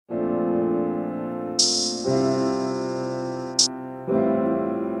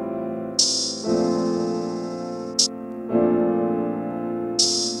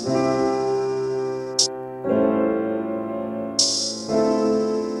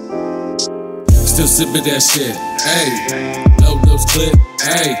Still sipping that shit, ayy. Load those clips,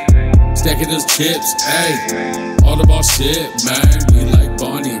 ayy. Stacking those chips, ayy. All the ball shit, man. We like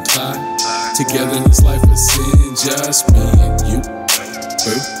Bonnie and Clyde. Together in this life of sin, just me and you.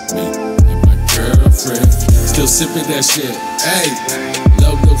 Boo, me and my girlfriend. Still sipping that shit, ayy.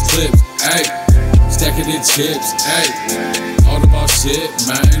 Load those clips, ayy. Stacking the chips, ayy. All the ball shit,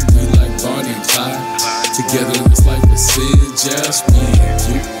 man. We like Bonnie and Clyde. Together in this life of sin, just me and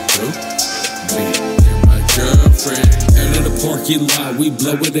you. Boo, me and my girlfriend. And in the parking lot, we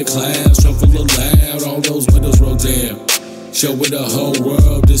blow with the clouds. Trunk full of loud, all those windows roll down. Show with the whole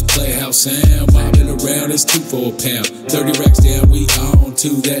world this Playhouse sound. Mobbing around, it's 2 for a pound. 30 racks down, we on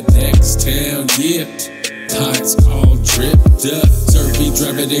to that next town, yeah. Pints all dripped up. Survey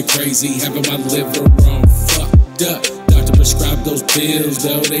driving it crazy, having my liver all fucked up. Doctor prescribed those pills,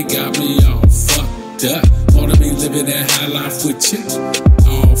 though they got me all fucked up. Wanna be living that high life with you,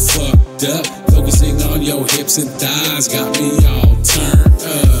 all fucked up. Focusing on your hips and thighs, got me all turned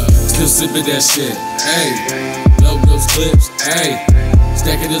up. Still sipping that shit, ayy. Load those clips, ayy.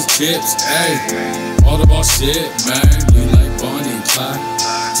 Stacking those chips, ayy. All the ball shit, man. We like Bonnie and Clyde.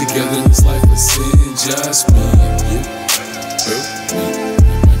 Together in this life of sin, just me and you. Boo, me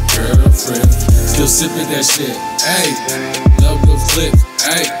and my girlfriend. Still sipping that shit, ayy. Load those clips,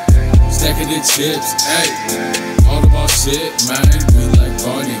 ayy. Stacking the chips, ayy. All the ball shit, man. We like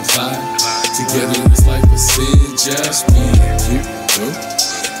Bonnie and Clyde. Together in this life of sin, just me and you. Boo,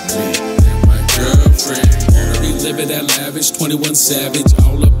 me and my girlfriend. We living that lavish, 21 Savage,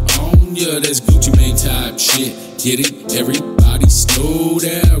 all up on ya. That's Gucci Mane type shit. Get it? Everybody slow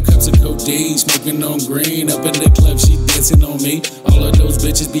down. Cups of codeine, smoking on green. Up in the club, she dancing on me. All of those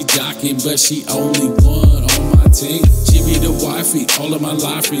bitches be jocking, but she only one on my team. She be the wifey, all of my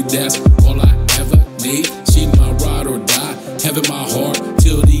life, that's all I ever need. She my ride or die, having my heart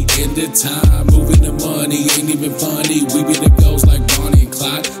till the end of time. Moving the money, ain't even funny. We be the ghosts like Bonnie and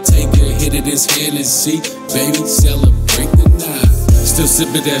Clyde. Take a hit of this Hennessy, baby, celebrate the night. Still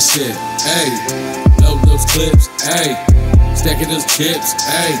sipping that shit, ayy. Load those clips, ayy. Stacking those chips,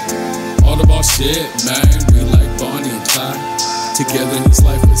 ayy. All the ball shit, man. We like Bonnie and Clyde. Together in this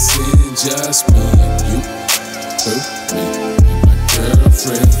life of sin, just me and you. Boo, me and my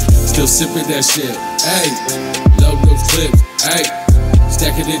girlfriend. Still sipping that shit, ayy. Load those clips, ayy.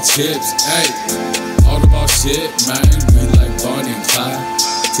 Stacking the chips, ayy. All the ball shit, man. We like Bonnie and Clyde.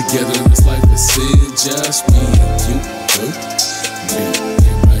 Together in this life of sin, just me and you. Boo, me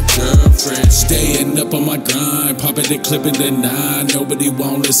and my girlfriend. Staying up on my grind, popping the clip in the 9. Nobody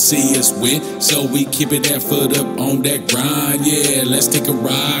wanna see us win, so we keeping that foot up on that grind. Yeah, let's take a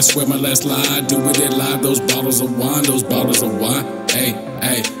ride. Swear my last line, doing it live. Those bottles of wine, those bottles of wine. Hey,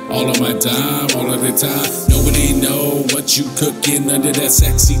 hey, all of my time, all of the time. Nobody know what you cooking under that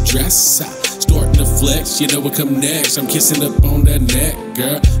sexy dress. Starting to flex, you know what come next. I'm kissing up on that neck,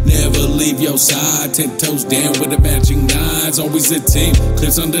 girl. Never leave your side. 10 toes down with the matching nines. Always a team,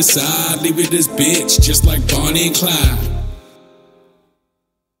 clips on the side. Leave it this bitch, just like Bonnie and Clyde.